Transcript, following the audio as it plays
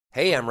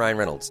Hey, I'm Ryan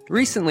Reynolds.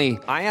 Recently,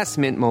 I asked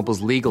Mint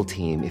Mobile's legal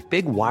team if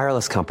big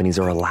wireless companies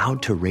are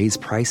allowed to raise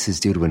prices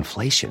due to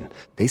inflation.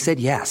 They said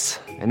yes.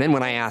 And then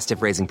when I asked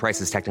if raising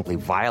prices technically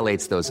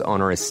violates those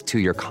onerous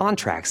two-year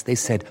contracts, they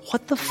said,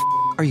 "What the f***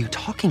 are you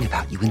talking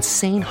about, you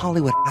insane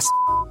Hollywood ass?"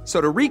 So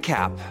to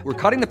recap, we're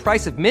cutting the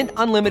price of Mint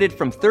Unlimited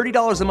from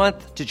 $30 a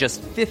month to just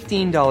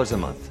 $15 a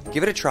month.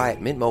 Give it a try at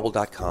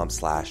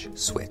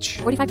mintmobile.com/switch.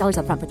 $45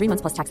 up front for 3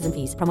 months plus taxes and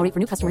fees. Promo rate for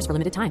new customers for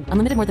limited time.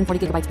 Unlimited more than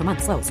 40 gigabytes per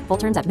month. Slows full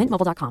terms at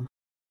mintmobile.com.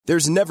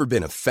 There's never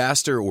been a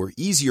faster or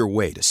easier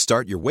way to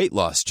start your weight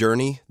loss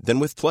journey than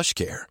with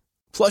PlushCare.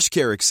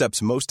 PlushCare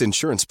accepts most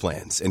insurance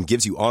plans and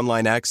gives you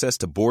online access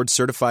to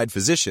board-certified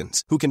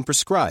physicians who can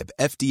prescribe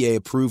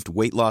FDA-approved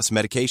weight loss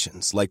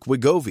medications like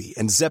Wegovy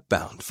and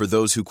Zepbound for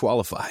those who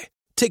qualify.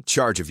 Take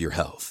charge of your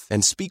health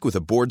and speak with a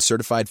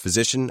board-certified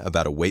physician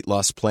about a weight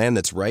loss plan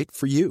that's right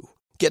for you.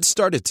 Get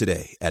started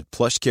today at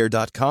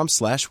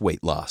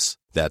plushcare.com/weight loss.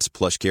 That's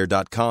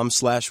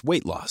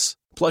plushcare.com/weight loss.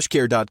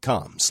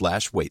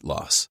 plushcare.com/weight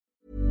loss.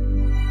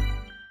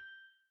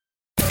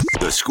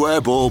 The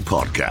Square Ball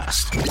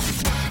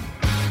Podcast.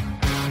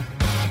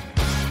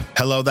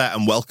 Hello there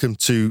and welcome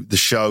to the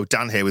show.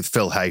 Dan here with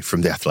Phil Hay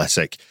from The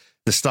Athletic.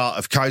 The start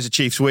of Kaiser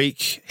Chiefs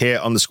week here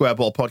on the Square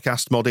Ball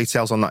Podcast. More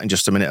details on that in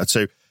just a minute or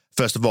two.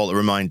 First of all, a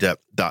reminder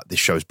that this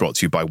show is brought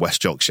to you by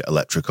West Yorkshire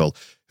Electrical,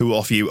 who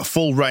offer you a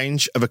full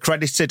range of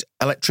accredited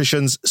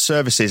electricians'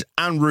 services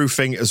and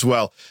roofing as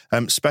well.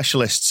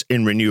 Specialists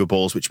in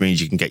renewables, which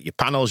means you can get your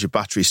panels, your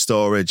battery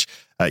storage,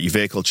 your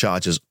vehicle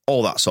chargers,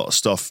 all that sort of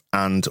stuff.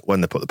 And when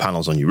they put the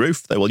panels on your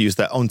roof, they will use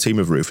their own team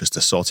of roofers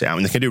to sort it out.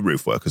 And they can do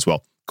roof work as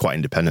well, quite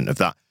independent of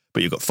that.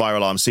 But you've got fire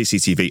alarms,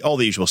 CCTV, all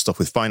the usual stuff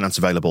with finance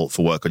available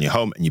for work on your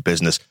home and your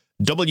business.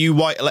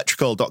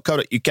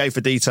 wyelectrical.co.uk for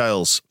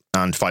details.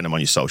 And find them on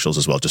your socials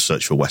as well. Just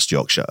search for West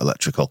Yorkshire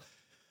Electrical.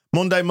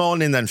 Monday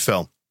morning then,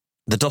 Phil.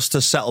 The dust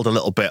has settled a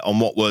little bit on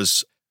what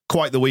was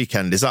quite the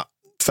weekend. Is that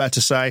fair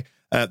to say?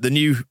 The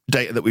new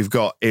data that we've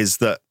got is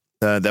that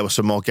there were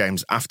some more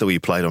games after we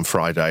played on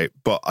Friday.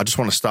 But I just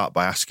want to start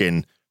by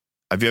asking,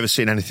 have you ever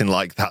seen anything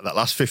like that? That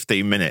last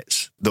 15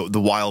 minutes,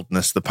 the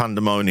wildness, the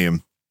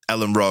pandemonium,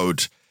 Ellen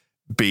Road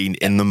being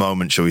in the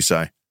moment, shall we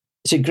say?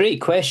 It's a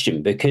great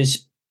question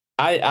because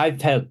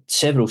I've heard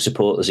several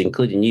supporters,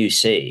 including you,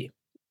 say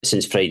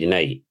since Friday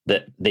night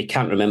that they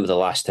can't remember the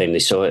last time they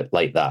saw it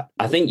like that.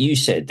 I think you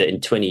said that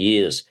in 20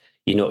 years,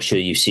 you're not sure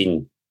you've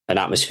seen an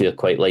atmosphere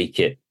quite like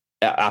it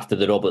after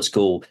the Roberts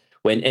goal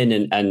went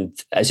in and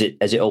as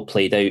it all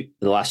played out,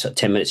 the last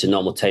 10 minutes of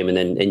normal time and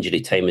then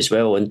injury time as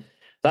well. And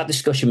that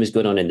discussion was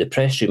going on in the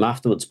press room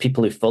afterwards.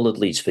 People who followed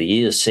Leeds for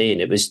years saying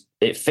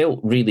it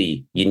felt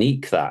really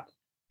unique, that.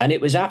 And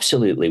it was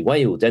absolutely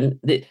wild. And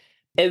it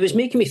was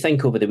making me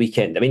think over the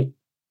weekend. I mean,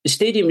 the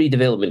stadium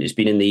redevelopment has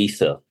been in the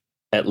ether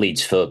at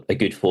Leeds for a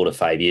good 4 or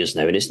 5 years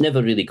now, and it's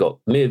never really got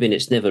moving.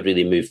 It's never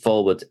really moved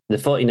forward. The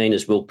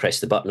 49ers will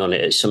press the button on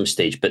it at some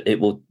stage, but it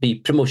will be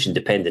promotion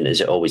dependent as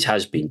it always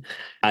has been.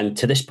 And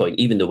to this point,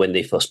 even though when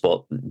they first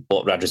bought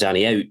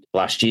Radrizzani out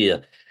last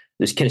year,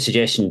 there's kind of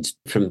suggestions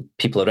from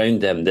people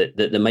around them that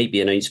there might be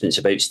announcements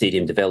about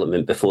stadium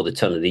development before the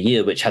turn of the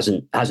year, which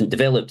hasn't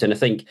developed. And I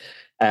think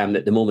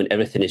at the moment,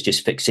 everything is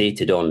just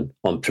fixated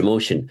on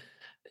promotion.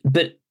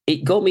 But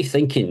it got me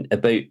thinking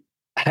about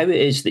how it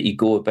is that you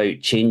go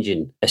about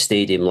changing a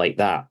stadium like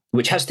that,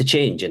 which has to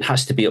change and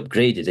has to be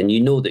upgraded. And you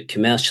know that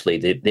commercially,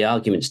 the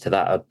arguments to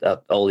that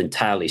are all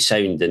entirely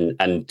sound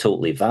and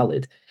totally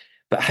valid.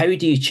 But how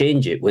do you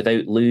change it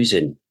without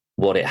losing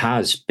what it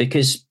has?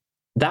 Because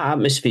that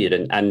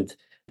atmosphere and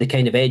the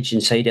kind of edge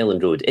inside Ellen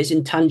Road is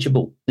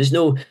intangible. There's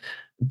no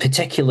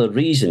particular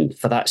reason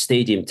for that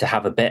stadium to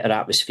have a better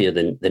atmosphere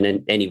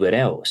than anywhere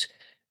else.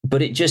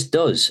 But it just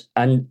does.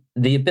 And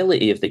the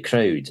ability of the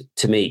crowd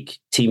to make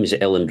teams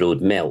at Ellen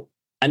Road melt.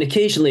 And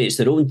occasionally it's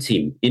their own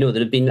team. You know,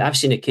 I've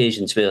seen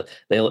occasions where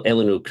the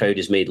Ellen Road crowd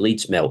has made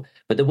Leeds melt.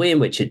 But the way in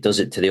which it does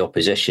it to the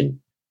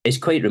opposition is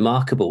quite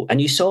remarkable. And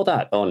you saw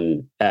that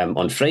on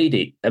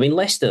Friday. I mean,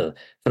 Leicester,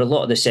 for a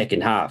lot of the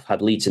second half,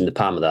 had Leeds in the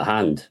palm of their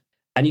hand.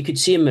 And you could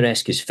see in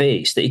Maresca's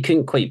face that he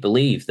couldn't quite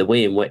believe the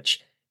way in which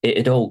it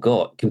had all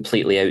got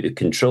completely out of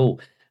control.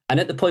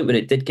 And at the point where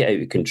it did get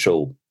out of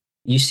control,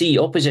 you see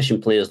opposition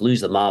players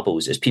lose their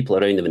marbles as people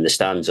around them in the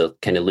stands are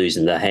kind of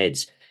losing their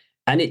heads.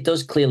 And it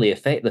does clearly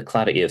affect the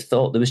clarity of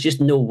thought. There was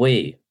just no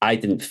way, I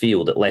didn't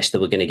feel, that Leicester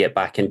were going to get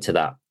back into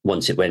that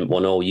once it went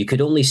 1-0. You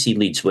could only see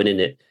Leeds winning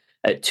it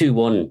at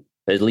 2-1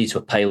 as Leeds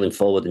were piling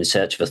forward in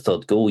search of a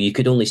third goal. You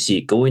could only see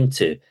it going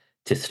to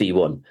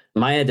 3-1.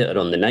 My editor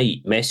on the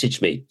night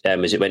messaged me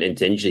as it went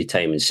into injury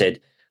time and said,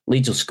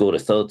 Leeds will score a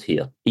third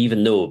here,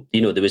 even though,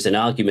 you know, there was an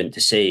argument to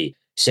say,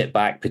 sit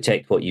back,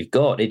 protect what you've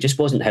got. It just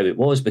wasn't how it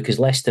was because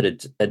Leicester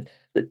had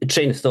the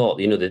train of thought,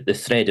 you know, the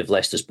thread of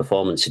Leicester's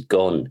performance had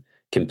gone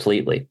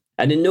completely.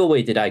 And in no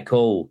way did I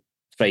call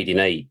Friday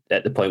night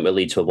at the point where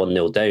Leeds were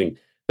 1-0 down.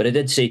 But I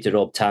did say to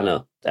Rob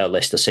Tanner, our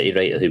Leicester City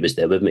writer who was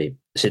there with me,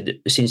 I said,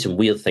 we've seen some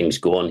weird things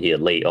go on here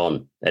late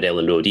on at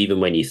Ellen Road, even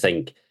when you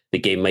think the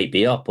game might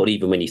be up or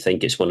even when you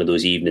think it's one of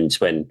those evenings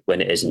when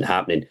it isn't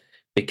happening.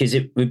 because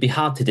it would be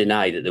hard to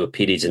deny that there were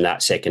periods in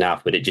that second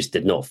half where it just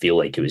did not feel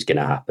like it was going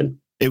to happen.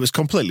 It was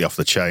completely off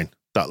the chain,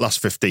 that last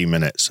 15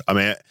 minutes. I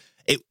mean,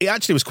 it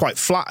actually was quite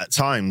flat at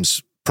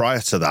times prior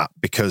to that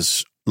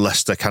because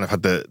Leicester kind of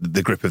had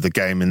the grip of the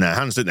game in their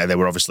hands, didn't they? They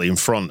were obviously in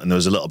front and there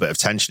was a little bit of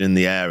tension in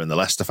the air and the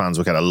Leicester fans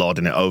were kind of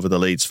lording it over the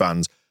Leeds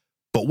fans.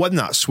 But when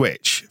that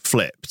switch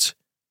flipped,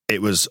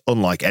 it was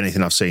unlike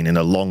anything I've seen in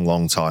a long,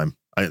 long time.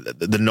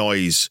 The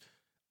noise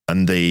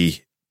and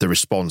the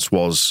response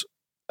was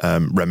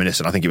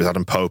reminiscent. I think it was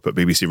Adam Pope at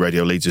BBC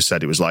Radio Leeds who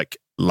said it was like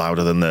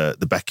louder than the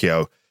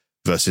Becchio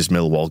versus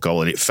Millwall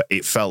goal. And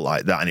it felt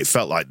like that. And it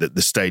felt like that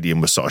the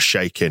stadium was sort of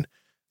shaking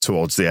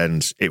towards the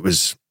end. It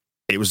was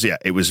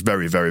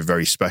very, very,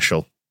 very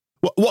special.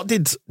 What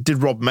did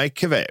Rob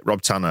make of it,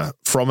 Rob Tanner,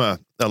 from a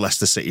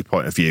Leicester City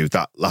point of view,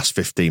 that last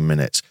 15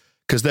 minutes?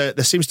 Because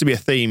there seems to be a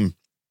theme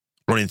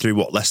running through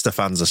what Leicester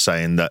fans are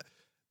saying, that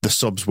the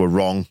subs were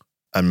wrong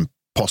and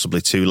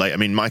possibly too late. I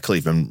mean, Michael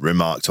even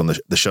remarked on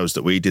the shows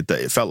that we did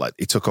that it felt like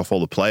he took off all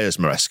the players,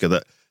 Maresca,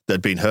 that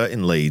had been hurt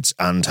in Leeds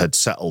and had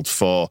settled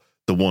for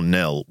the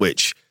 1-0,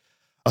 which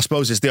I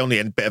suppose is the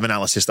only bit of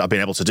analysis that I've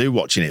been able to do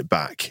watching it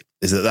back,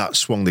 is that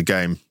swung the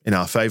game in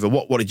our favour.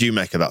 What did you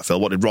make of that, Phil?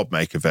 What did Rob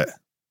make of it?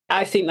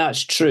 I think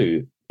that's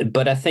true,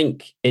 but I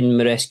think in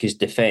Maresca's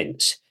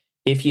defence,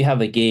 if you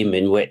have a game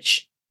in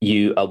which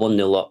you are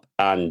 1-0 up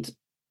and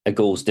a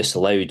goal's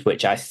disallowed,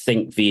 which I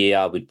think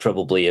VAR would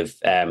probably have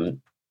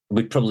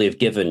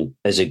given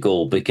as a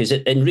goal, because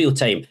in real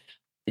time,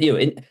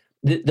 the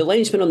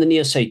linesman on the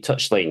near side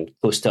touchline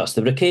close to us,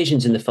 there were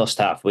occasions in the first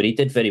half where he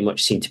did very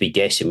much seem to be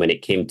guessing when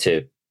it came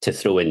to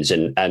throw-ins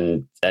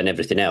and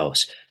everything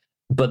else.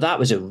 But that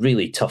was a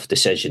really tough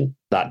decision,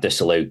 that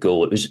disallowed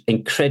goal. It was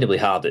incredibly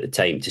hard at the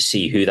time to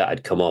see who that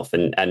had come off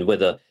and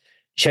whether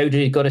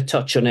Chowdhury got a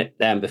touch on it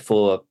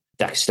before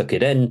Dak stuck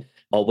it in,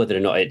 or whether or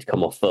not it had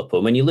come off Firpo.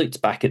 And when you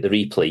looked back at the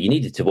replay, you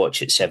needed to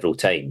watch it several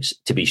times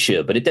to be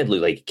sure, but it did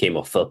look like it came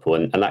off Firpo,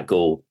 and that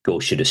goal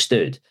should have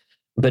stood.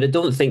 But I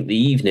don't think the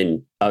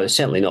evening,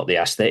 certainly not the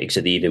aesthetics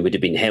of the evening, would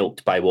have been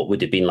helped by what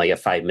would have been like a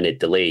 5-minute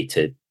delay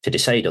to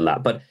decide on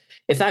that. But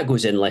if that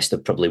goes in, Leicester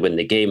probably win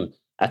the game.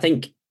 I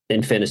think,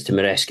 in fairness to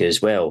Maresca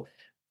as well,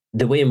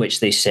 the way in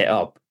which they set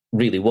up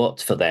really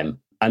worked for them.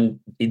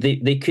 And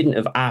they couldn't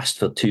have asked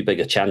for two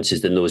bigger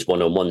chances than those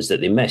one-on-ones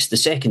that they missed. The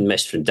second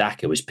miss from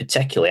Daka was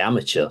particularly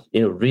amateur,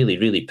 really,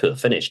 really poor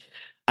finish.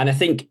 And I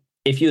think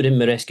if you're in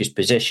Maresca's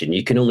position,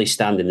 you can only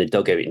stand in the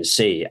dugout and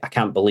say, I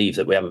can't believe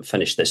that we haven't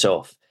finished this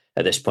off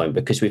at this point,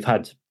 because we've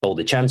had all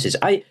the chances.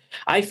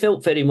 I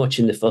felt very much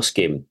in the first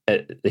game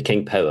at the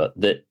King Power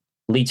that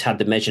Leeds had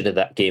the measure of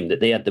that game,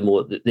 that they had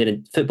their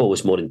football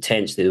was more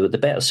intense. They were the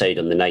better side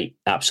on the night,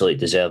 absolutely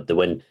deserved the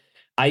win.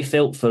 I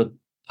felt for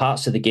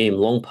parts of the game,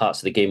 long parts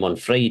of the game on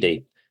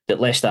Friday,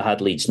 that Leicester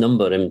had Leeds'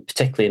 number, and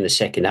particularly in the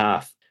second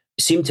half,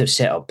 seemed to have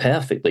set up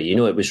perfectly.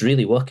 It was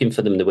really working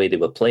for them the way they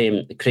were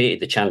playing. They created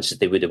the chances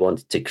they would have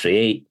wanted to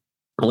create.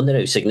 I wonder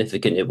how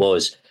significant it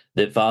was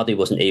that Vardy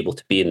wasn't able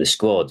to be in the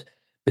squad,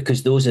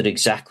 because those are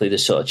exactly the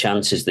sort of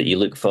chances that you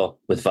look for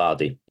with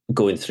Vardy,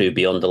 going through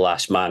beyond the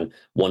last man,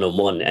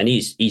 one-on-one. And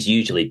he's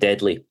usually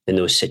deadly in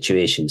those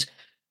situations.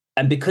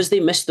 And because they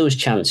missed those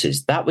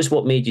chances, that was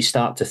what made you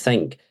start to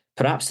think,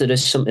 perhaps there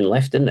is something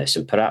left in this,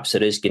 and perhaps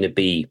there is going to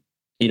be,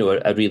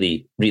 a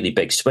really, really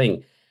big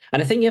swing.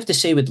 And I think you have to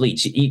say with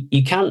Leeds,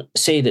 you can't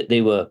say that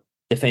they were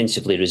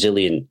defensively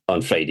resilient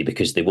on Friday,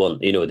 because they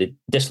weren't. The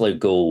disallowed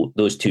goal,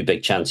 those two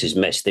big chances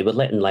missed, they were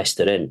letting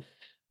Leicester in.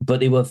 But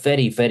they were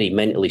very, very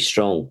mentally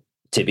strong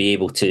to be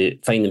able to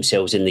find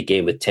themselves in the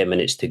game with 10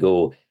 minutes to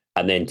go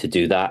and then to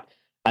do that.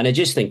 And I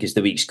just think as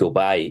the weeks go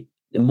by,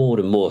 more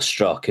and more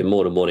struck and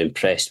more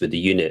impressed with the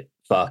unit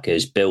Farke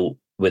has built,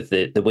 with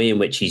the way in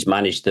which he's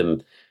managed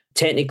them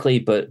technically,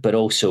 but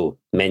also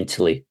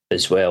mentally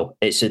as well.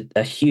 It's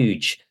a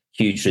huge,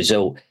 huge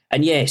result.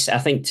 And yes, I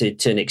think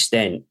to an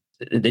extent,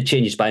 the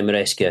changes by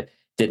Maresca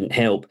didn't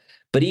help.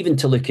 But even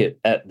to look at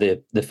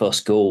the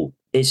first goal,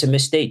 it's a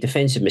mistake,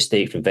 defensive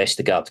mistake from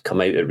Vestergaard to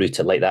come out at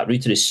Rutter like that.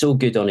 Rutter is so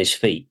good on his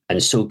feet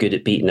and so good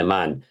at beating a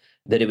man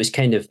that it was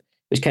kind of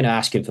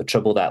asking for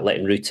trouble, that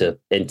letting Rutter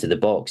into the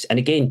box. And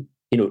again,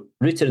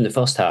 Rutter in the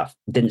first half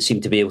didn't seem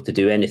to be able to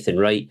do anything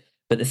right.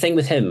 But the thing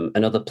with him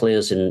and other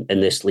players in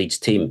this Leeds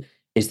team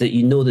is that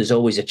there's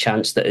always a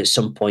chance that at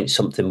some point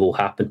something will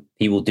happen.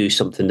 He will do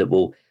something that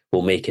will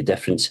make a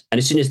difference. And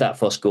as soon as that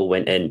first goal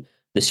went in,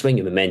 the swing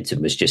of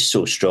momentum was just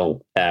so strong.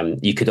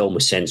 You could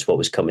almost sense what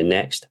was coming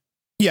next.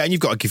 Yeah, and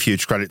you've got to give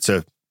huge credit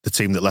to the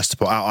team that Leicester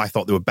put out. I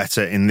thought they were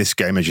better in this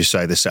game, as you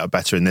say. They set up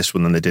better in this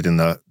one than they did in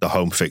the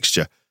home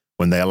fixture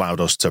when they allowed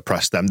us to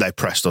press them. They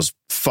pressed us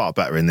far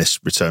better in this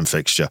return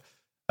fixture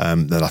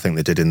than I think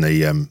they did in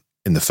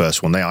the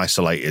first one. They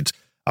isolated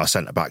our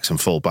centre-backs and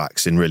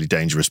full-backs in really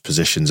dangerous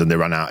positions, and they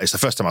ran out. It's the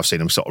first time I've seen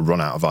them sort of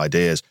run out of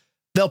ideas.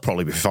 They'll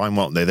probably be fine,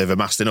 won't they? They've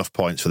amassed enough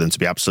points for them to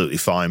be absolutely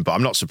fine, but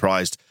I'm not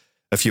surprised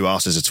a few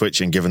arses are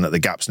twitching, given that the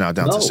gap's now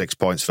down to 6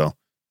 points, Phil.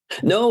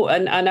 No,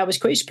 and I was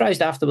quite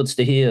surprised afterwards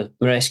to hear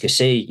Maresca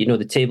say,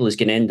 the table is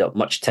going to end up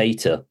much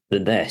tighter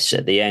than this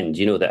at the end,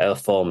 that our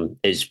form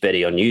is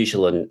very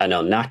unusual and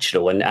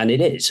unnatural, and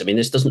it is. I mean,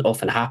 this doesn't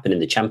often happen in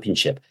the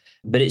Championship,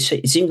 but it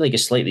seemed like a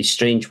slightly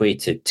strange way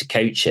to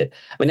couch it.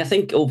 I mean, I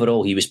think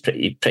overall he was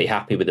pretty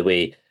happy with the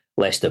way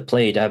Leicester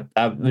played.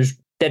 I was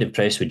dead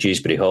impressed with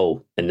Dewsbury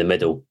Hall in the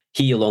middle.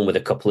 He, along with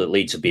a couple of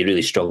Leeds, will be a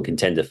really strong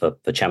contender for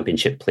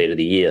Championship Player of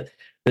the Year.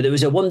 But there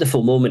was a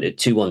wonderful moment at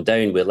 2-1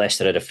 down where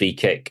Leicester had a free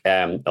kick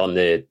on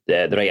the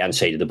right-hand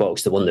side of the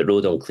box, the one that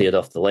Rodon cleared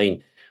off the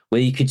line, where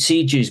you could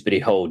see Dewsbury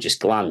Hall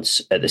just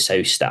glance at the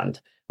south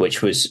stand,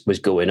 which was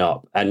going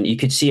up. And you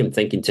could see him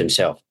thinking to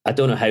himself, I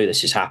don't know how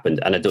this has happened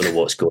and I don't know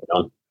what's going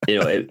on.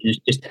 It was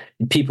just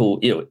people,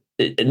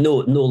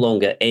 no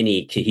longer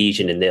any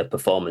cohesion in their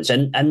performance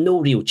and no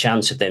real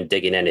chance of them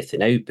digging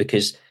anything out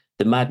because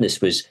the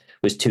madness was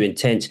too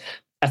intense.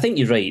 I think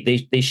you're right.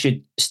 They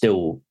should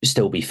still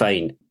be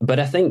fine. But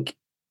I think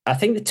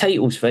the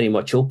title's very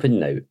much open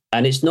now.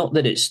 And it's not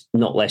that it's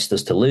not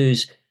Leicester's to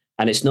lose.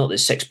 And it's not that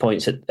 6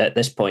 points at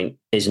this point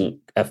isn't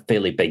a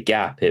fairly big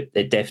gap.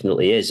 It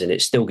definitely is. And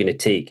it's still going to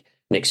take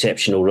an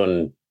exceptional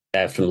run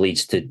from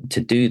Leeds to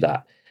do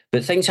that.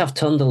 But things have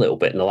turned a little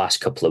bit in the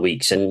last couple of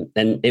weeks. And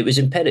it was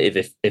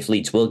imperative if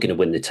Leeds were going to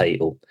win the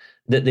title,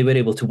 that they were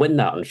able to win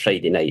that on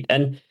Friday night.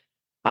 And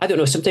I don't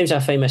know, sometimes I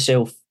find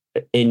myself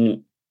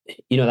in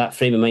that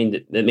frame of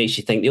mind that makes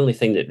you think the only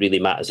thing that really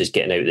matters is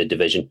getting out of the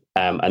division.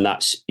 And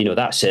that's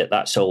it.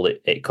 That's all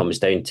it comes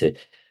down to.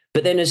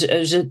 But then I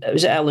was at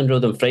Elland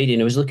Road on Friday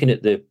and I was looking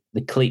at the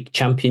Clake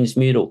Champions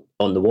mural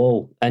on the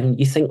wall. And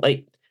you think,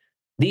 like,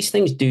 these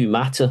things do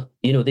matter.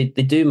 They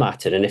do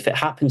matter. And if it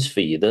happens for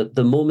you,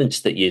 the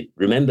moments that you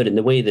remember in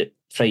the way that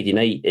Friday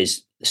night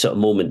is the sort of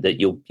moment that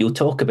you'll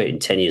talk about in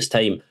 10 years'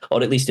 time,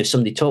 or at least if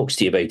somebody talks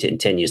to you about it in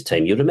 10 years'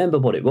 time, you'll remember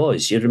what it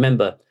was. You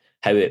remember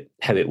how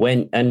it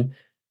went. And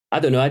I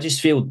don't know, I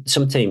just feel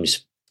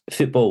sometimes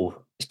football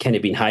has kind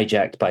of been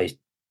hijacked by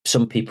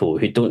some people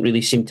who don't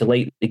really seem to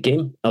like the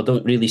game or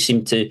don't really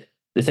seem to,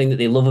 the thing that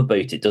they love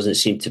about it doesn't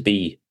seem to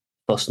be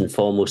first and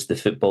foremost the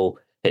football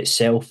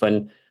itself.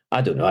 And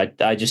I don't know,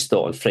 I just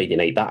thought on Friday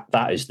night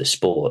that is the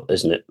sport,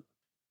 isn't it?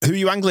 Who are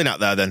you angling at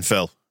there then,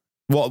 Phil?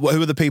 Who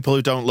are the people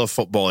who don't love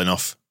football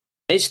enough?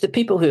 It's the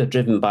people who are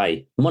driven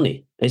by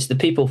money. It's the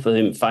people for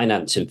whom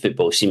finance in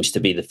football seems to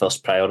be the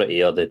first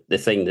priority or the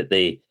thing that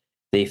they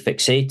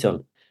fixate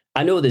on.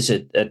 I know there's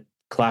a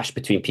clash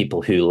between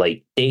people who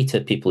like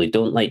data, people who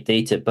don't like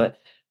data, but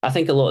I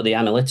think a lot of the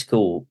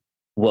analytical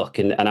work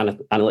and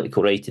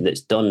analytical writing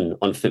that's done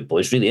on football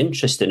is really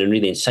interesting and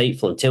really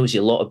insightful and tells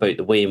you a lot about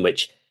the way in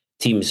which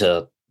teams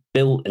are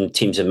built and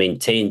teams are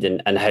maintained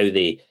and how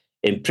they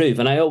improve.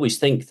 And I always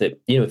think that,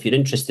 if you're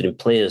interested in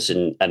players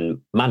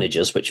and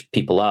managers, which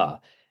people are,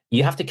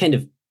 you have to kind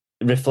of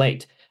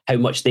reflect how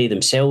much they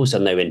themselves are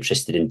now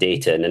interested in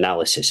data and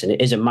analysis. And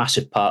it is a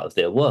massive part of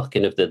their work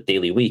and of their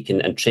daily week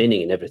and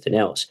training and everything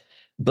else.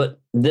 But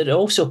there are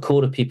also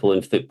core people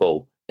in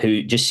football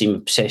who just seem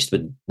obsessed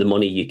with the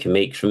money you can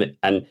make from it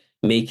and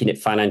making it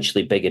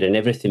financially bigger and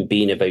everything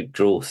being about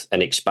growth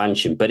and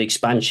expansion, but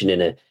expansion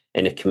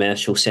in a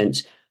commercial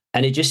sense.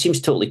 And it just seems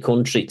totally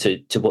contrary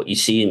to what you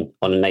see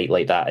on a night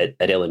like that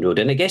at Elland Road.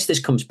 And I guess this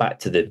comes back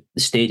to the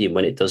stadium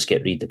when it does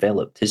get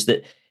redeveloped, is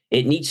that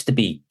it needs to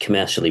be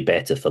commercially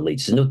better for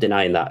Leeds. There's no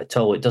denying that at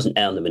all. It doesn't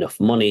earn them enough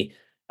money.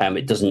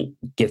 It doesn't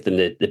give them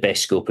the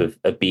best scope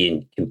of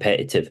being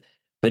competitive.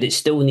 But it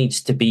still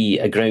needs to be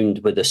a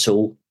ground with a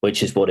soul,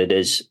 which is what it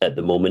is at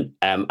the moment.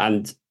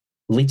 And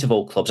Leeds of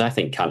all clubs, I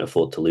think, can't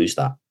afford to lose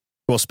that.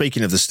 Well,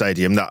 speaking of the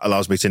stadium, that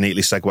allows me to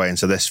neatly segue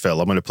into this,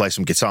 Phil. I'm going to play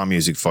some guitar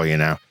music for you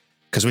now,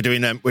 because we're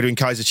doing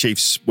Kaiser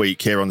Chiefs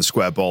week here on the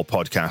Square Ball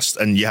podcast,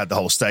 and you had the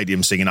whole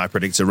stadium singing I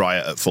Predict a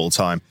Riot at full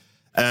time.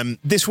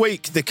 This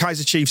week, the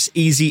Kaiser Chiefs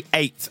Easy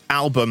 8th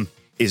album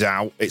is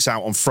out. It's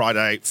out on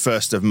Friday,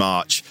 1st of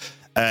March.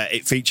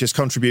 It features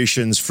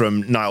contributions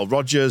from Nile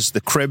Rodgers, the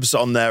Cribs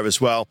on there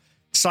as well.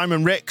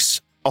 Simon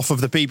Ricks off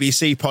of the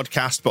BBC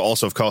podcast, but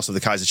also, of course, of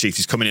the Kaiser Chiefs.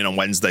 He's coming in on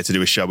Wednesday to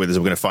do a show with us.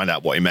 We're going to find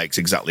out what he makes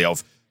exactly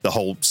of the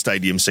whole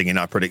stadium singing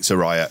I Predict a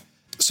Riot.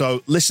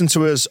 So listen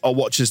to us or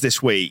watch us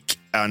this week.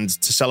 And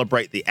to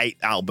celebrate the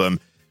 8th album,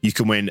 you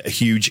can win a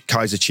huge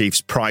Kaiser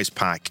Chiefs prize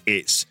pack.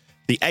 It's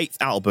the 8th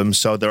album,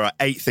 so there are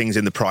 8 things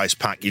in the prize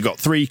pack. You've got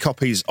 3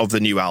 copies of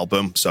the new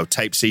album, so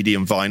tape, CD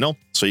and vinyl,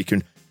 so you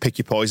can pick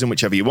your poison,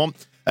 whichever you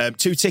want.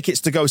 2 tickets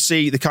to go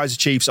see the Kaiser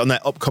Chiefs on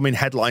their upcoming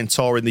headline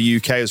tour in the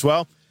UK as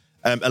well.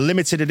 A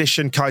limited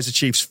edition Kaiser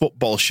Chiefs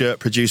football shirt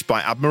produced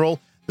by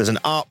Admiral. There's an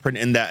art print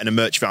in there and a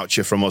merch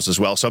voucher from us as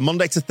well. So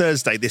Monday to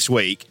Thursday this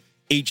week,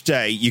 each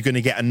day you're going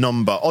to get a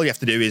number. All you have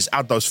to do is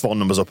add those 4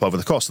 numbers up over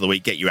the course of the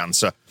week, get your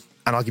answer,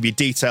 and I'll give you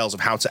details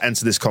of how to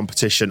enter this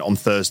competition on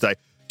Thursday.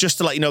 Just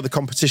to let you know, the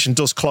competition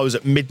does close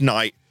at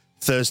midnight,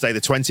 Thursday,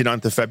 the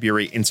 29th of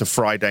February into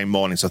Friday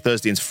morning. So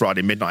Thursday into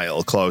Friday midnight,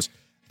 it'll close.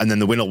 And then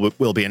the winner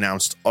will be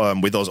announced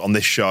with us on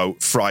this show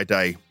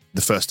Friday,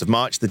 the 1st of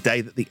March, the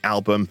day that the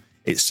album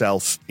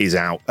itself is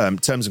out.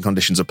 Terms and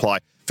conditions apply.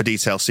 For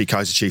details, see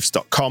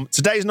kaiserchiefs.com.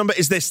 Today's number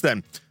is this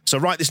then. So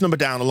write this number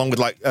down along with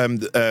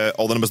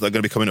all the numbers that are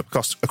going to be coming up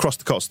across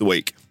the course of the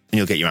week, and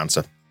you'll get your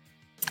answer.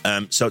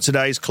 So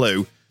today's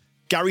clue,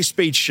 Gary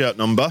Speed's shirt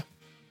number,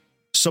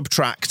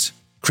 subtract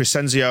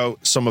Crescenzio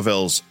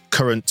Somerville's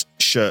current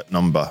shirt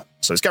number.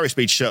 So it's Gary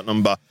Speed's shirt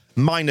number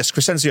minus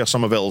Crescenzio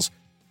Somerville's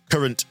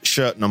current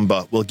shirt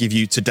number will give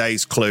you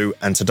today's clue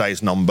and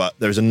today's number.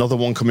 There is another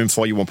one coming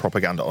for you on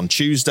Propaganda on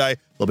Tuesday.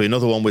 There'll be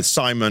another one with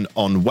Simon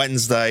on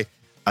Wednesday.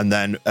 And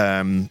then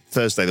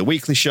Thursday, the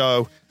weekly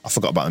show. I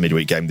forgot about the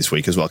midweek game this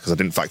week as well because I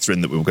didn't factor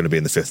in that we were going to be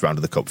in the 5th round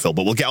of the Cup, Phil.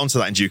 But we'll get onto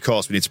that in due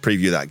course. We need to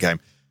preview that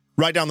game.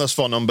 Write down those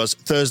 4 numbers.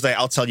 Thursday,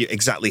 I'll tell you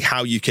exactly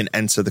how you can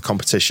enter the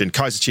competition.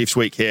 Kaiser Chiefs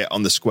Week here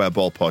on the Square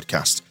Ball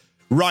podcast.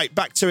 Right,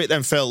 back to it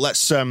then, Phil.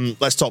 Let's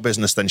talk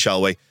business then,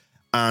 shall we?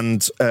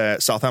 And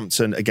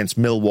Southampton against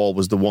Millwall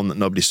was the one that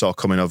nobody saw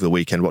coming over the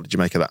weekend. What did you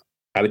make of that?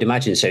 I would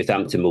imagine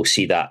Southampton will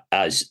see that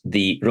as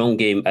the wrong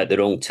game at the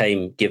wrong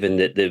time, given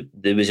that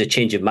there was a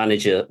change of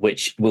manager,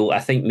 which will, I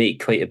think,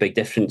 make quite a big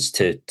difference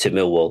to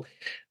Millwall.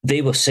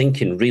 They were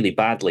sinking really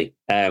badly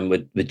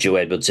with Joe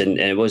Edwards, and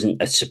it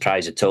wasn't a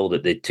surprise at all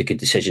that they took a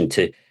decision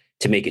to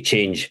make a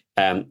change,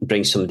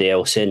 bring somebody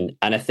else in.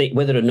 And I think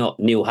whether or not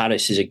Neil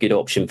Harris is a good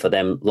option for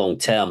them long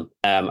term,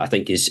 I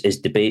think is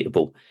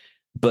debatable.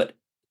 But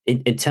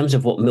in terms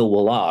of what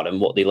Millwall are and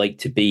what they like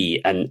to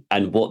be and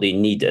what they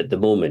need at the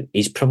moment,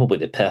 he's probably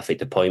the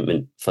perfect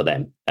appointment for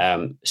them.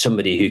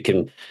 Somebody who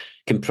can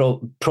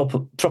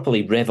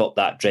properly rev up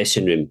that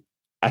dressing room.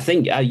 I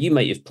think you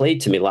might have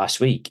played to me last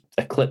week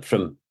a clip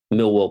from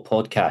Millwall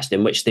podcast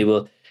in which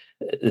the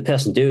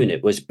person doing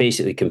it was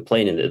basically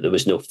complaining that there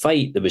was no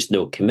fight, there was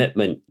no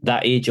commitment,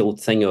 that age-old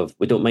thing of,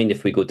 we don't mind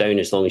if we go down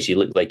as long as you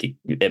look like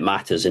it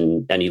matters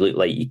and you look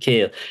like you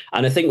care.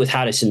 And I think with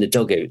Harris in the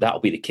dugout,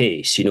 that'll be the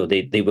case.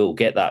 They will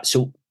get that.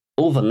 So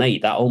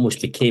overnight, that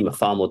almost became a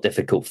far more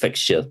difficult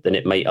fixture than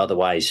it might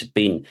otherwise have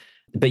been.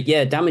 But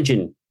yeah,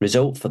 damaging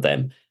result for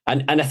them.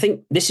 And I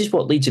think this is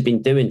what Leeds have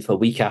been doing for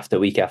week after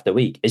week after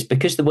week, is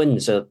because the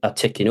wins are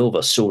ticking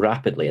over so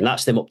rapidly, and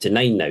that's them up to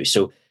 9 now.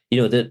 So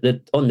they're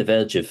on the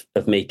verge of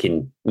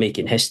making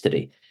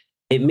history.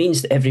 It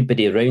means that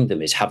everybody around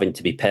them is having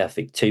to be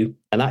perfect too.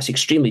 And that's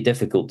extremely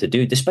difficult to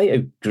do. Despite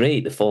how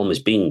great the form has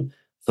been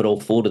for all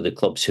 4 of the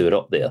clubs who are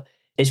up there,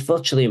 it's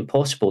virtually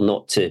impossible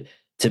not to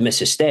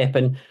miss a step.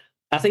 And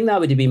I think that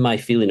would have been my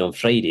feeling on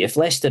Friday. If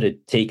Leicester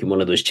had taken one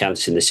of those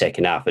chances in the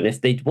second half, and if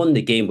they'd won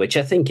the game, which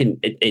I think in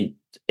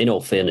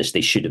all fairness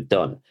they should have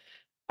done,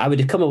 I would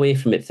have come away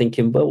from it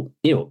thinking, well,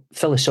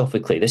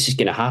 philosophically, this is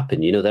going to happen.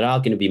 There are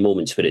going to be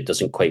moments where it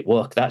doesn't quite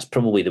work. That's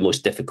probably the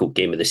most difficult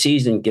game of the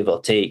season, give or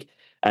take.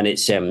 And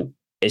it's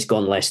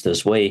gone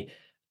Leicester's way.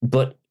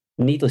 But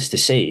needless to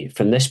say,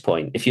 from this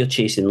point, if you're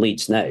chasing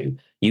Leeds now,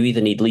 you either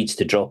need Leeds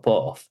to drop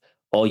off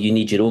or you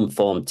need your own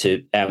form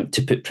to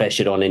put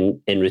pressure on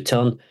in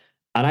return.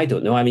 And I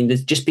don't know. I mean,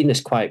 there's just been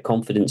this quiet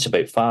confidence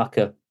about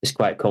Farke, this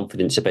quiet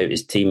confidence about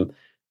his team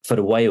for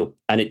a while.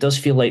 And it does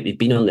feel like they've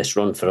been on this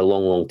run for a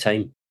long, long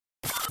time.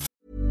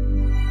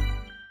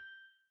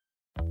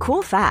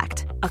 Cool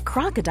fact, a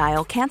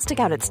crocodile can't stick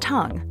out its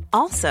tongue.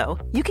 Also,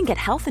 you can get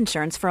health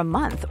insurance for a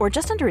month or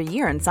just under a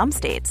year in some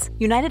states.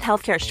 United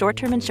Healthcare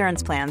short-term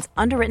insurance plans,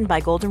 underwritten by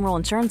Golden Rule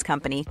Insurance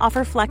Company,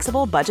 offer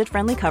flexible,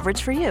 budget-friendly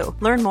coverage for you.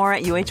 Learn more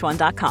at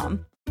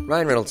UH1.com.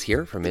 Ryan Reynolds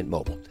here from Mint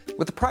Mobile.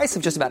 With the price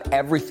of just about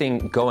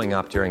everything going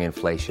up during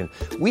inflation,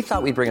 we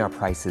thought we'd bring our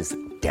prices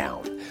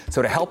down.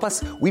 So to help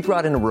us, we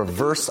brought in a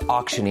reverse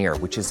auctioneer,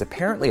 which is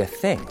apparently a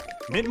thing.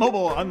 Mint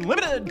Mobile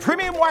Unlimited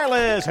Premium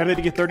Wireless. How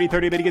to get 30,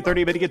 30, bit to get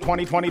 30, bit to get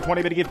 20, 20,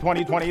 20, bit to get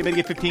 20, 20, bit to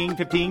get 15,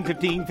 15,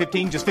 15,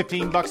 15, just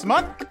 $15 a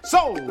month?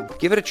 Sold!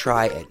 Give it a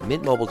try at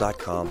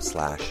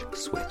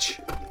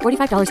mintmobile.com/switch.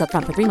 $45 up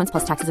front for 3 months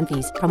plus taxes and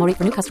fees. Promo rate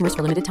for new customers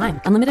for limited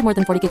time. Unlimited more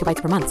than 40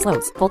 gigabytes per month.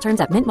 Slows full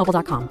terms at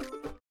mintmobile.com.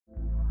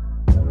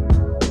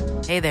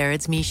 Hey there,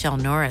 it's Michelle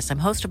Norris. I'm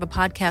host of a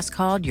podcast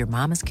called Your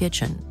Mama's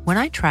Kitchen. When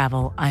I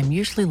travel, I'm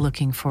usually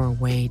looking for a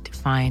way to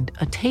find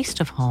a taste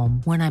of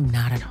home when I'm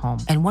not at home.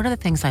 And one of the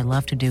things I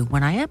love to do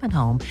when I am at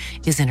home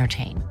is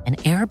entertain. And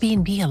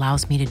Airbnb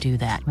allows me to do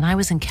that. When I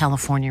was in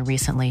California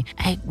recently,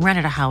 I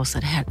rented a house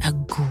that had a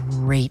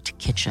great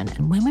kitchen.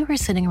 And when we were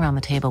sitting around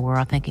the table, we were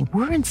all thinking,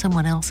 we're in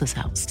someone else's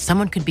house.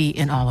 Someone could be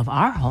in all of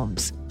our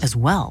homes as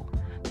well.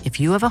 If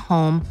you have a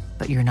home,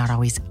 but you're not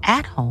always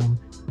at home,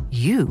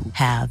 you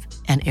have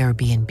an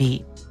Airbnb.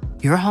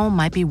 Your home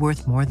might be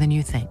worth more than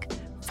you think.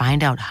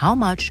 Find out how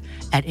much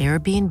at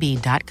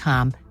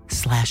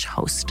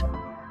airbnb.com/host.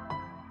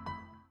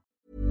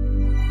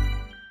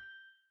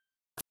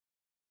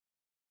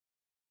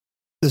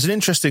 There's an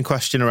interesting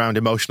question around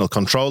emotional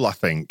control, I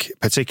think.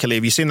 Particularly,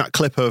 have you seen that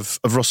clip of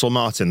Russell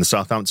Martin, the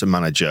Southampton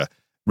manager,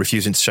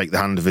 refusing to shake the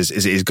hand of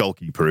his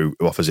goalkeeper who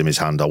offers him his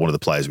hand, or one of the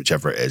players,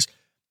 whichever it is,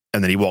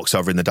 and then he walks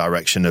over in the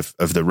direction of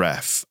the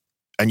ref?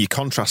 And you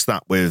contrast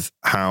that with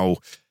how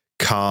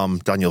calm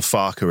Daniel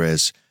Farke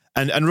is.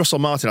 And Russell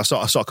Martin, I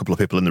saw a couple of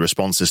people in the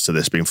responses to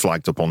this being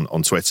flagged up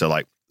on Twitter,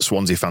 like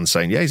Swansea fans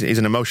saying, yeah, he's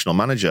an emotional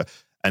manager.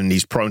 and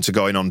he's prone to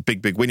going on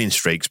big winning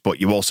streaks,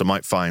 but you also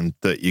might find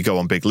that you go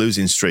on big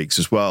losing streaks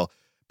as well,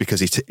 because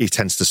he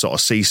tends to sort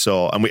of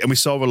seesaw. And we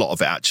saw a lot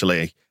of it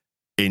actually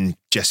in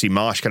Jesse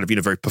Marsch, kind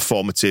of, very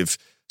performative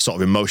sort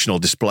of emotional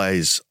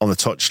displays on the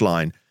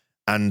touchline.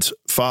 And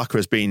Farke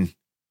has been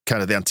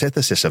kind of the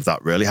antithesis of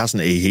that, really,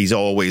 hasn't he? He's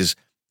always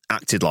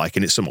acted like,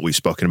 and it's something we've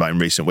spoken about in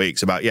recent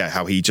weeks, about,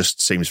 how he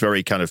just seems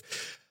very kind of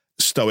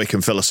stoic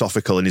and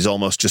philosophical, and he's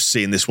almost just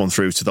seeing this one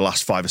through to the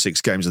last 5 or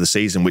 6 games of the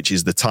season, which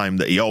is the time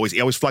that he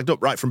always flagged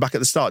up right from back at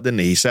the start, didn't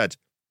he? He said,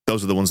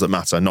 those are the ones that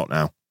matter, not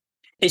now.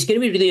 It's going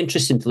to be really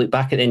interesting to look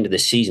back at the end of the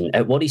season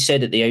at what he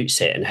said at the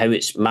outset and how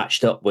it's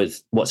matched up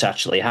with what's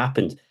actually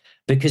happened.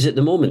 Because at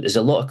the moment, there's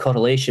a lot of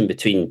correlation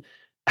between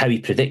how he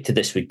predicted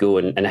this would go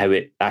and how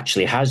it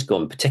actually has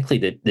gone,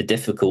 particularly the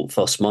difficult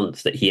first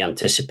month that he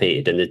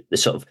anticipated and the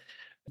sort of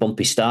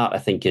bumpy start, I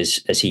think,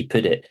 as he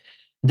put it.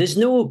 There's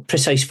no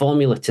precise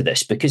formula to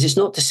this, because it's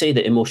not to say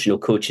that emotional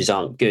coaches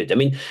aren't good. I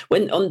mean,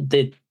 when on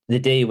the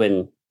day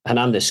when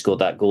Hernandez scored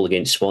that goal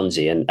against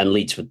Swansea and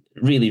Leeds were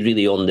really,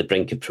 really on the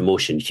brink of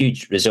promotion,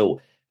 huge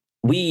result,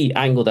 we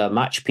angled our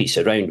match piece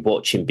around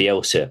watching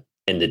Bielsa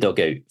in the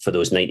dugout for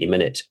those 90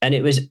 minutes. And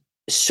it was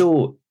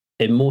so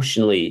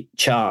emotionally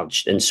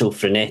charged and so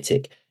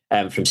frenetic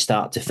from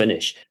start to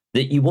finish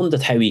that you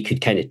wondered how he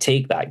could kind of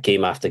take that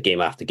game after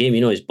game after game,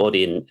 his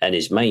body and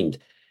his mind.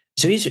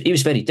 So he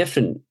was very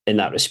different in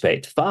that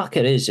respect.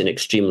 Farke is an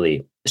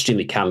extremely,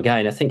 extremely calm guy,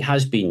 and I think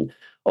has been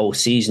all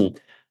season.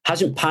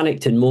 Hasn't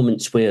panicked in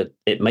moments where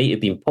it might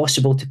have been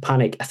possible to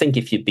panic. I think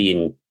if you're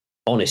being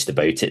honest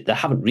about it, there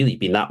haven't really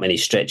been that many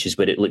stretches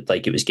where it looked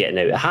like it was getting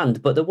out of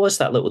hand, but there was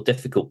that little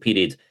difficult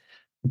period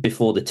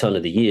before the turn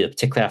of the year,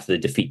 particularly after the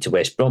defeat to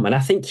West Brom. And I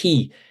think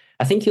he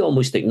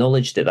almost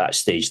acknowledged at that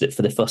stage that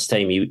for the first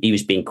time he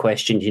was being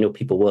questioned.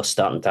 People were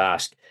starting to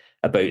ask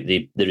about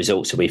the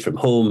results away from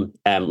home,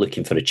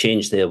 looking for a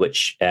change there,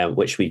 which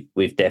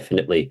we've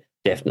definitely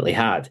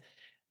had.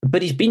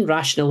 But he's been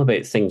rational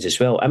about things as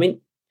well. I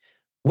mean,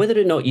 whether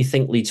or not you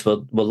think Leeds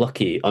were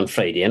lucky on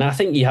Friday, and I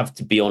think you have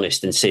to be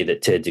honest and say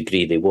that to a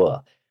degree they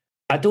were,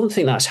 I don't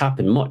think that's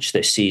happened much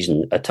this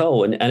season at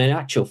all. And in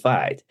actual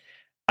fact,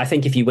 I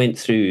think if you went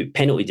through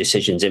penalty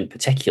decisions in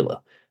particular,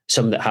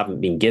 some that haven't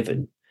been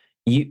given,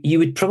 you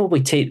would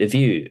probably take the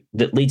view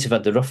that Leeds have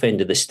had the rough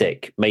end of the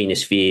stick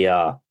minus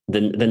VAR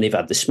than they've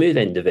had the smooth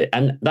end of it.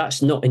 And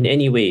that's not in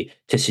any way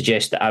to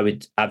suggest that I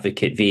would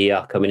advocate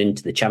VAR coming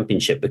into the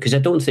Championship, because I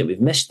don't think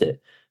we've missed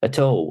it at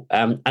all.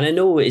 And I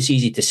know it's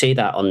easy to say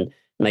that on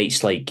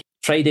nights like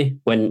Friday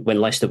when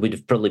Leicester would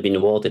have probably been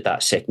awarded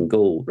that second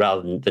goal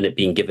rather than it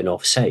being given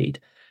offside.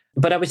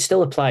 But I would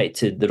still apply it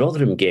to the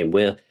Rotherham game,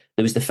 where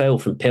there was the foul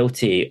from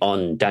Peltier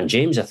on Dan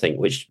James, I think,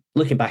 which,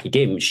 looking back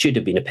again, should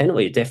have been a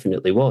penalty. It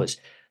definitely was.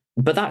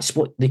 But that's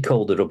what they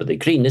call the rub of the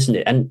green, isn't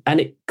it? And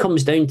it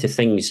comes down to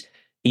things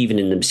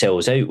evening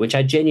themselves out, which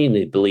I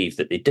genuinely believe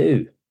that they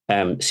do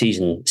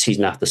season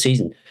after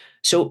season.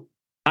 So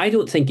I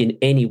don't think in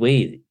any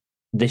way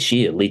this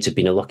year Leeds have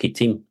been a lucky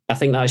team. I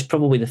think that is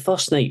probably the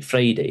first night,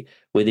 Friday,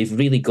 where they've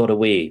really got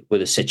away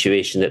with a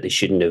situation that they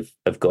shouldn't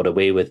have got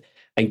away with.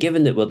 And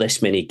given that we're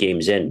this many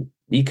games in,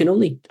 you can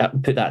only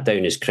put that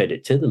down as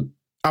credit to them.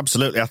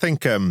 Absolutely. I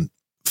think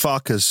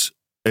Farke's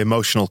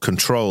emotional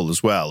control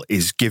as well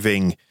is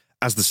giving,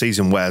 as the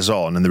season wears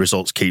on and the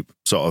results keep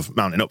sort of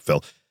mounting up,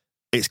 Phil,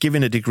 it's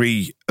giving a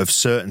degree of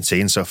certainty,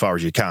 insofar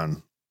as you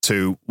can,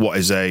 to what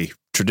is a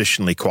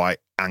traditionally quite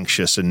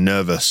anxious and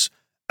nervous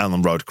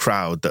Elland Road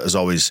crowd that has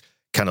always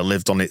kind of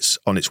lived on its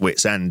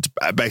wits' end.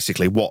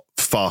 Basically, what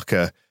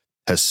Farke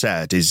has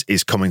said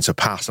is coming to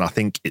pass, and I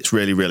think it's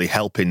really, really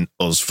helping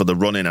us for the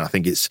run-in, and I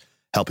think it's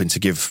helping to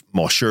give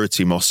more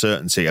surety, more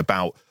certainty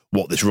about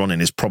what this run-in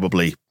is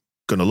probably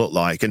going to look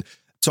like. And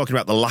talking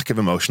about the lack of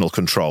emotional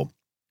control,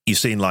 you've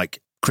seen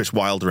like Chris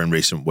Wilder in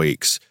recent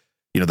weeks,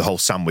 the whole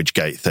sandwich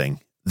gate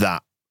thing,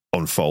 that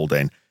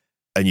unfolding.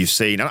 And you've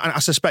seen, and I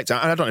suspect, and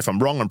I don't know if I'm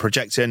wrong, I'm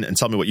projecting, and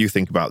tell me what you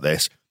think about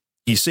this.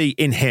 You see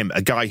in him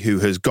a guy who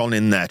has gone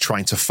in there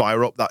trying to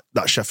fire up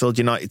that Sheffield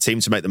United team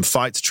to make them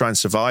fight, to try and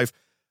survive.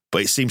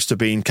 But it seems to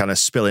be kind of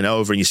spilling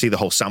over, and you see the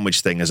whole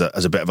sandwich thing as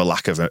a bit of a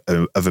lack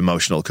of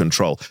emotional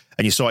control.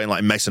 And you saw it in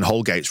like Mason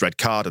Holgate's red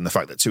card and the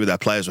fact that 2 of their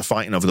players were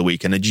fighting over the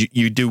weekend. And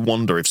you do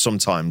wonder if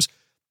sometimes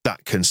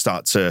that can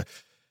start to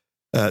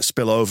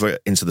spill over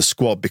into the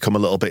squad, become a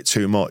little bit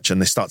too much,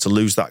 and they start to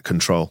lose that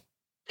control.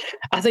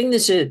 I think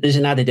there's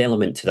an added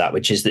element to that,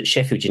 which is that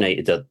Sheffield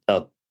United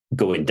are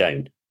going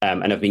down,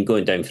 and have been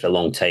going down for a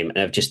long time, and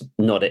have just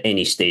not at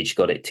any stage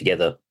got it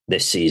together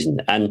this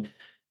season. And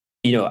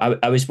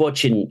I was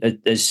watching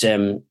as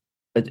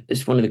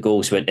one of the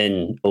goals went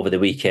in over the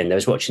weekend. I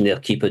was watching their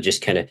keeper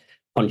just kind of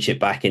punch it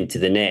back into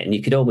the net, and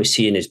you could always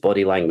see in his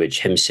body language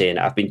him saying,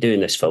 "I've been doing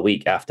this for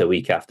week after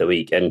week after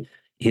week, and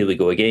here we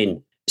go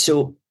again."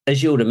 So,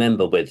 as you'll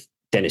remember with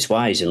Dennis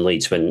Wise in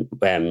Leeds when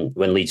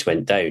Leeds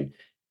went down,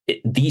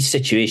 these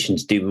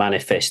situations do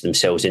manifest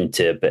themselves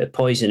into a bit of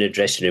poison in the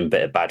dressing room, a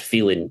bit of bad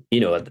feeling,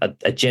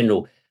 a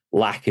general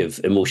lack of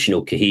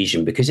emotional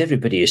cohesion, because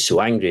everybody is so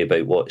angry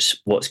about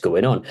what's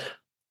going on.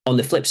 on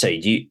the flip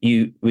side,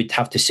 you would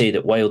have to say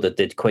that Wilder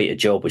did quite a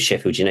job with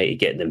Sheffield United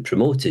getting them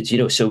promoted.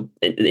 So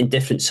in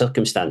different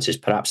circumstances,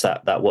 perhaps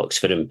that works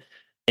for him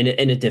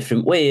in a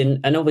different way.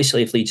 And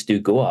obviously, if Leeds do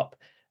go up,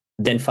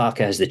 then Farke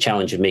has the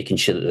challenge of making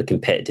sure that they're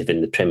competitive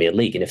in the Premier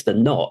League. And if they're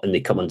not, and they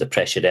come under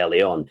pressure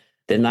early on,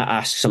 then that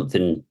asks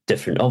something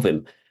different of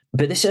him.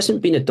 But this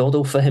hasn't been a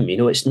doddle for him.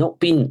 It's not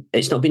been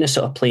a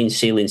sort of plain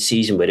sailing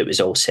season where it was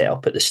all set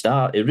up at the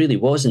start. It really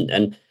wasn't.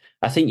 And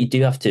I think you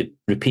do have to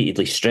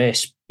repeatedly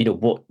stress,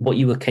 what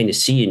you were kind of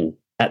seeing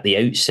at the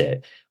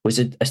outset was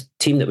a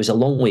team that was a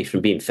long way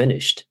from being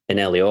finished in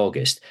early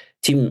August.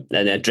 Team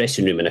and a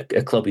dressing room and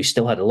a club who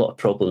still had a lot of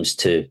problems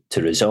to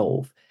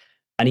resolve.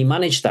 And he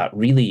managed that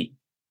really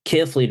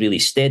carefully, really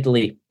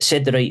steadily,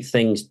 said the right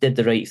things, did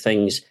the right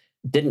things,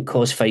 didn't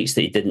cause fights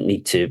that he didn't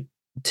need to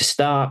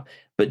start,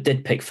 but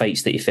did pick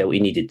fights that he felt he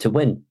needed to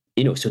win.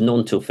 So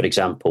Nonto, for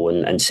example,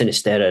 and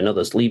Sinisterra and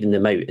others, leaving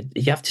them out.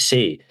 You have to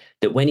say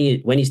that when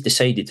he's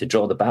decided to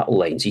draw the battle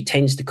lines, he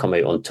tends to come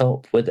out on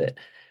top with it.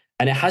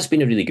 And it has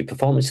been a really good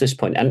performance at this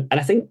point. And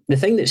I think the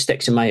thing that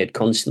sticks in my head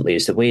constantly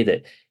is the way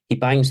that he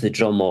bangs the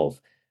drum of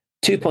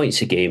 2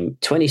 points a game,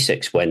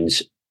 26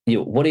 wins.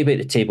 Worry about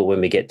the table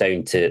when we get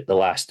down to the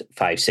last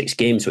 5-6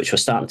 games, which we're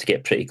starting to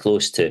get pretty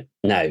close to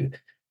now.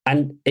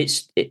 And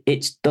it's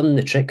done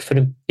the trick for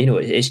him.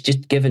 It's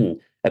just given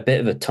a bit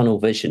of a tunnel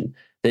vision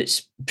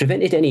that's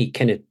prevented any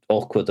kind of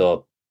awkward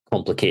or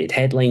complicated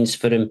headlines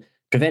for him,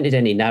 prevented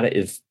any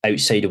narrative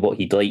outside of what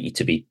he'd like you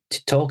to be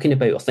talking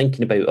about or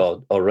thinking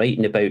about or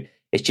writing about.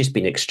 It's just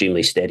been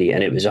extremely steady,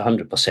 and it was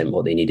 100%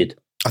 what they needed.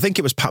 I think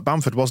it was Pat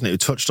Bamford, wasn't it, who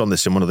touched on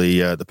this in one of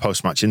the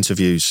post-match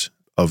interviews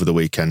over the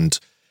weekend,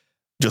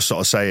 just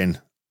sort of saying,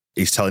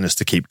 he's telling us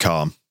to keep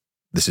calm.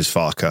 This is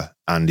Farke,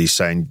 and he's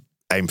saying,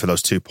 aim for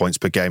those 2 points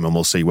per game and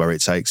we'll see where it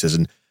takes us.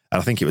 And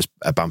I think it was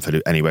Bamford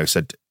who anyway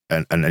said,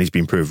 and he's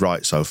been proved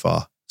right so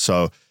far.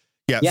 So,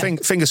 yeah.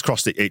 Fingers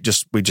crossed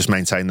we just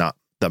maintain that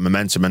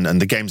momentum,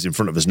 and the games in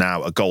front of us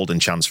now, a golden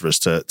chance for us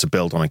to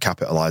build on and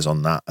capitalise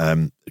on that.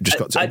 Just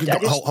got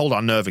to hold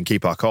our nerve and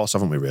keep our course,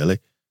 haven't we, really?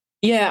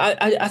 Yeah,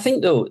 I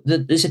think, though,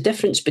 there's a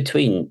difference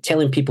between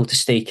telling people to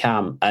stay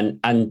calm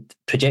and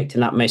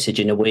projecting that message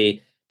in a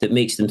way that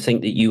makes them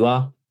think that you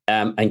are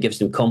and gives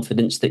them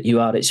confidence that you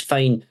are. It's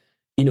fine,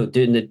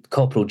 doing the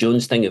Corporal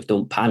Jones thing of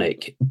don't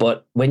panic.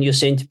 But when you're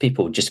saying to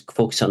people, just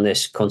focus on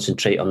this,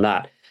 concentrate on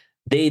that,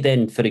 they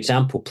then, for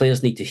example,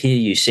 players need to hear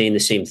you saying the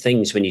same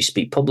things when you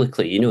speak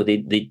publicly.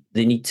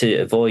 They need to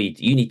avoid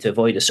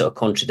a sort of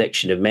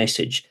contradiction of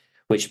message,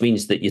 which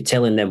means that you're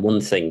telling them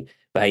one thing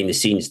behind the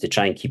scenes to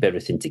try and keep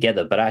everything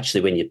together. But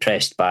actually, when you're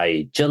pressed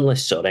by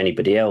journalists or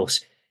anybody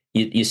else,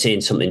 you're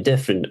saying something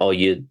different, or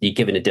you're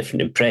giving a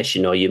different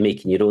impression, or you're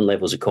making your own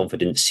levels of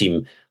confidence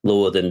seem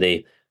lower than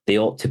they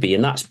ought to be.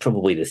 And that's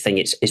probably the thing.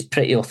 It's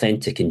pretty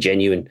authentic and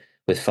genuine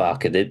with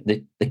Farke.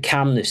 The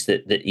calmness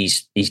that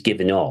he's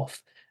giving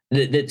off,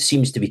 that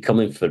seems to be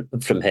coming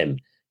from him.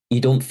 You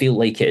don't feel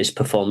like it is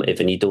performative,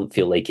 and you don't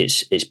feel like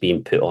it's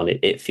being put on.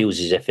 It feels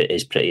as if it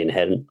is pretty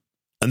inherent.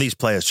 And these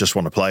players just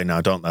want to play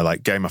now, don't they?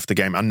 Like game after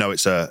game. I know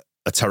it's a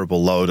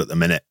terrible load at the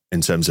minute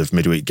in terms of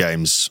midweek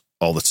games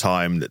all the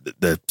time.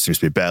 There seems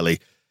to be barely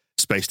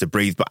space to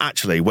breathe. But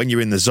actually, when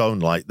you're in the zone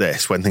like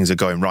this, when things are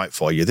going right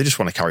for you, they just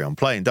want to carry on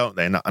playing, don't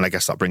they? And I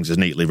guess that brings us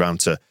neatly round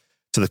to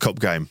the cup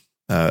game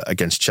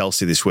against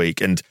Chelsea this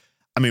week. And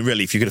I mean,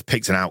 really, if you could have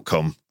picked an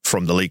outcome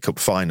from the League Cup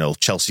final,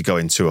 Chelsea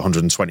going to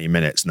 120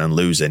 minutes and then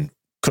losing,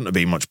 couldn't have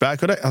been much better,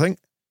 could it, I think?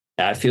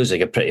 It feels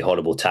like a pretty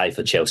horrible tie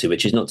for Chelsea,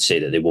 which is not to say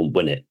that they won't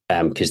win it,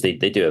 because they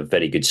do have a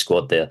very good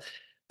squad there.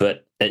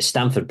 But at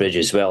Stamford Bridge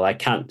as well, I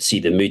can't see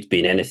the mood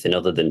being anything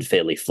other than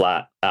fairly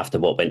flat after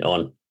what went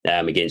on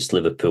against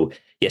Liverpool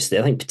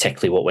yesterday. I think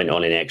particularly what went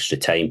on in extra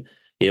time,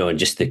 and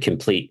just the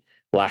complete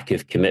lack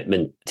of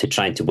commitment to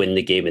trying to win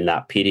the game in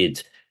that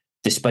period,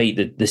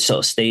 despite the sort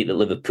of state that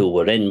Liverpool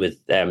were in with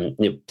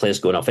players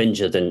going off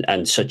injured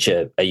and such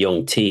a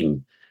young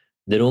team.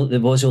 There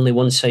was only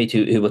one side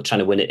who were trying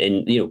to win it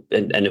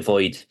and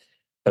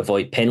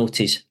avoid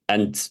penalties.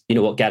 And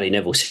what Gary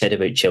Neville said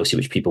about Chelsea,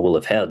 which people will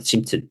have heard,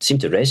 seemed to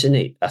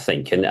resonate, I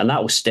think, and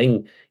that will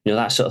sting.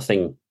 That sort of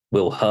thing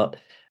will hurt.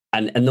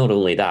 And not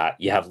only that,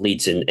 you have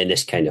Leeds in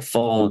this kind of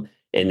form,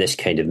 in this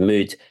kind of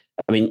mood.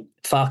 I mean,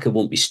 Farke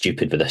won't be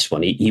stupid with this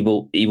one. He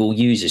will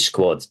use his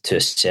squad to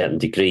a certain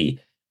degree,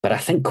 but I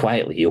think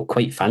quietly he'll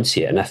quite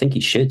fancy it, and I think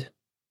he should.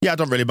 Yeah, I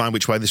don't really mind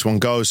which way this one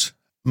goes.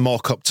 More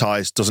cup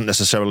ties doesn't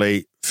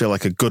necessarily feel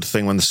like a good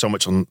thing when there's so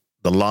much on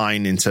the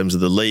line in terms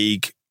of the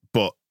league,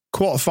 but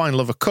quarter-final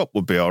of a cup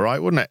would be all right,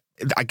 wouldn't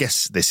it? I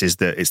guess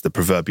it's the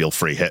proverbial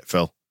free hit,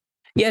 Phil.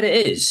 Yeah,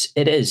 it is.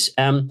 It is.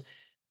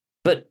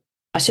 But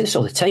I say this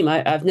all the time.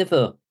 I've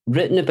never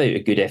written about a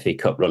good FA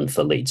Cup run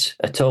for Leeds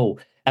at all.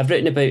 I've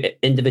written about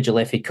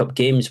individual FA Cup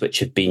games which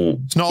have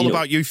been... It's not all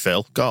about you,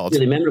 Phil. God.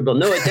 Really memorable.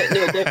 No, it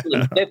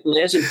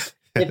definitely isn't.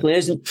 Definitely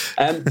isn't.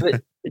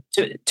 But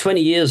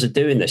 20 years of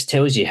doing this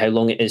tells you how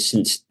long it is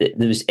since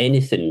there was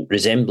anything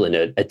resembling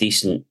a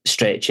decent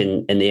stretch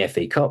in the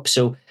FA Cup.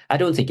 So I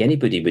don't think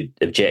anybody would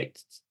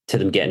object to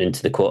them getting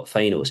into the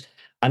quarterfinals.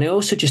 And I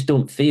also just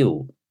don't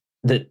feel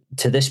that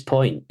to this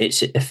point,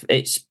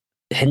 it's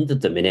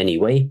hindered them in any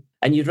way.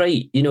 And you're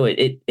right,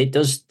 it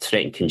does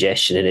threaten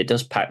congestion and it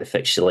does pack the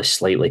fixture list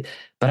slightly.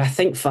 But I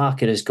think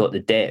Farke has got the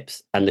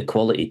depth and the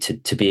quality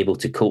to be able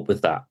to cope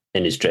with that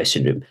in his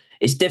dressing room.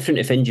 It's different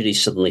if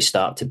injuries suddenly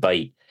start to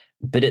bite.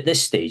 But at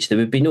this stage, there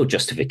would be no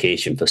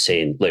justification for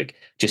saying, look,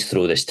 just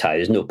throw this tie.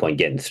 There's no point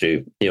getting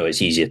through.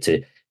 It's easier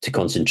to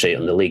concentrate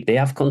on the league. They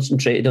have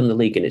concentrated on the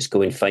league and it's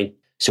going fine.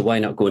 So why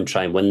not go and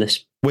try and win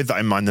this? With that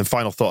in mind, the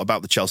final thought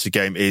about the Chelsea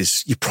game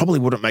is you probably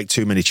wouldn't make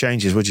too many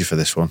changes, would you, for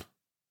this one?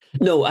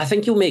 No, I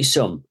think you'll make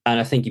some. And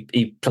I think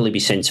you'd probably be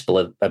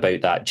sensible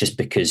about that just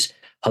because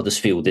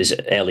Huddersfield is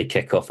early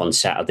kickoff on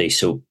Saturday.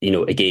 So,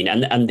 again,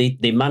 and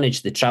they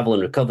managed the travel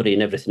and recovery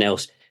and everything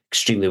else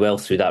extremely well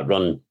through that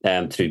run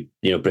through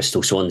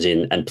Bristol,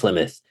 Swansea and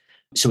Plymouth.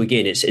 So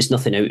again, it's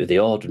nothing out of the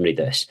ordinary,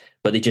 this,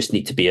 but they just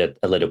need to be a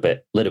little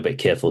bit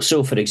careful.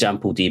 So, for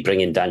example, do you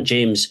bring in Dan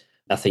James?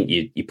 I think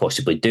you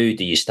possibly do.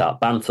 Do you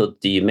start Bamford?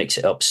 Do you mix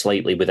it up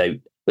slightly without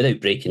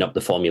breaking up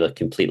the formula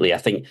completely? I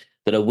think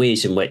there are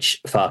ways in which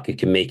Farke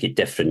can make it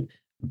different,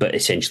 but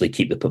essentially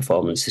keep the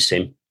performance the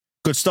same.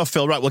 Good stuff,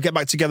 Phil. Right, we'll get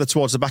back together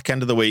towards the back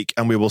end of the week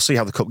and we will see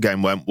how the Cup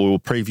game went. We will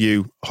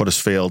preview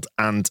Huddersfield,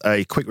 and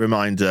a quick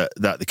reminder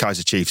that the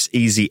Kaiser Chiefs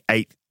Easy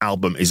 8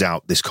 album is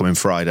out this coming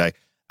Friday,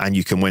 and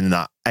you can win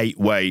that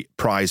 8-way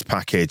prize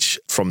package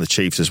from the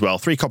Chiefs as well.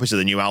 3 copies of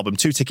the new album,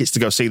 2 tickets to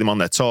go see them on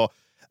their tour,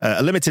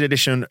 a limited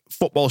edition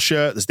football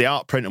shirt, there's the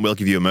art print, and we'll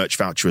give you a merch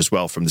voucher as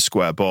well from the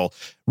Square Ball.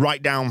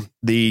 Write down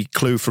the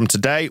clue from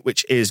today,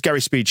 which is Gary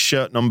Speed's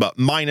shirt number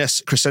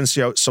minus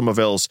Crescencio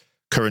Somerville's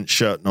current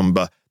shirt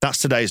number. That's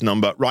today's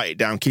number. Write it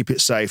down, keep it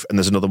safe, and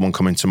there's another one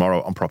coming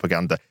tomorrow on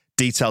Propaganda.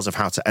 Details of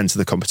how to enter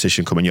the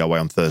competition coming your way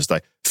on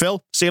Thursday.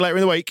 Phil, see you later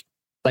in the week.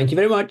 Thank you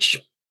very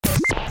much.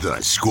 The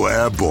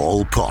Square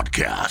Ball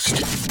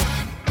Podcast.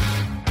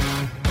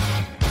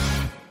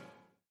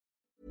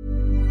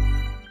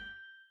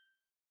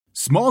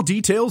 Small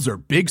details are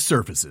big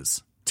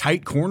surfaces.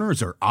 Tight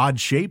corners are odd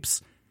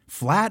shapes.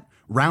 Flat,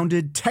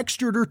 rounded,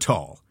 textured, or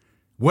tall.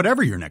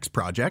 Whatever your next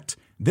project,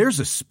 there's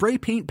a spray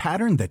paint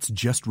pattern that's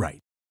just right.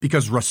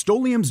 Because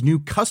Rust-Oleum's new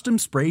Custom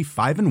Spray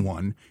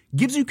 5-in-1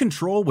 gives you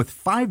control with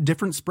 5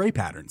 different spray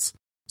patterns.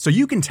 So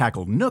you can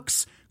tackle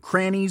nooks,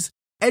 crannies,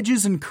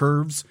 edges, and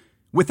curves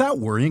without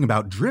worrying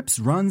about drips,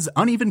 runs,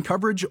 uneven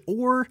coverage,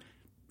 or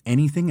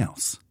anything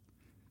else.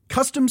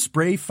 Custom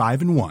Spray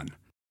 5-in-1.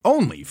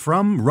 Only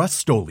from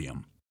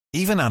Rust-Oleum.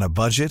 Even on a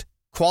budget,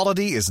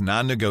 quality is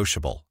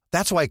non-negotiable.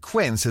 That's why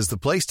Quince is the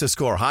place to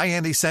score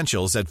high-end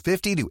essentials at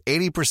 50 to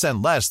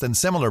 80% less than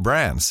similar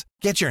brands.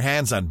 Get your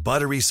hands on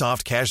buttery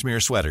soft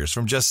cashmere sweaters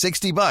from just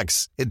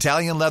 $60,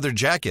 Italian leather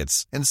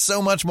jackets, and so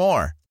much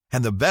more.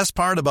 And the best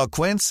part about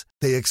Quince,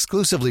 they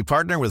exclusively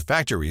partner with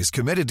factories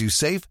committed to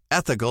safe,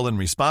 ethical, and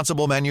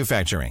responsible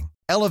manufacturing.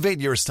 Elevate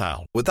your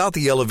style without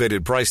the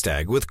elevated price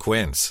tag with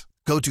Quince.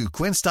 Go to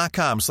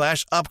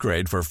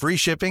quince.com/upgrade for free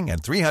shipping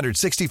and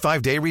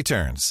 365-day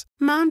returns.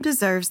 Mom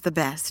deserves the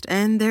best,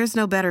 and there's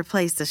no better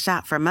place to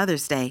shop for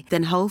Mother's Day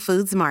than Whole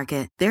Foods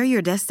Market. They're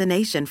your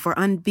destination for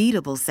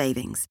unbeatable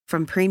savings,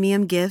 from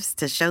premium gifts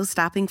to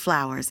show-stopping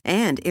flowers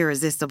and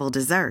irresistible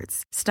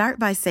desserts. Start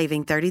by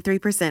saving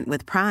 33%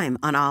 with Prime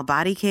on all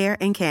body care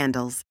and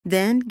candles.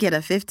 Then get a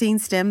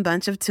 15-stem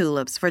bunch of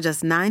tulips for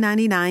just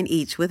 $9.99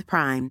 each with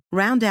Prime.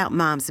 Round out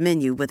Mom's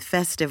menu with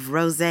festive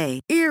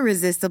rosé,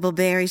 irresistible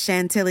berry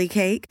chantilly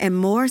cake, and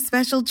more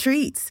special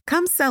treats.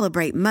 Come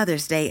celebrate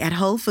Mother's Day at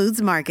Whole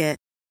Foods Market.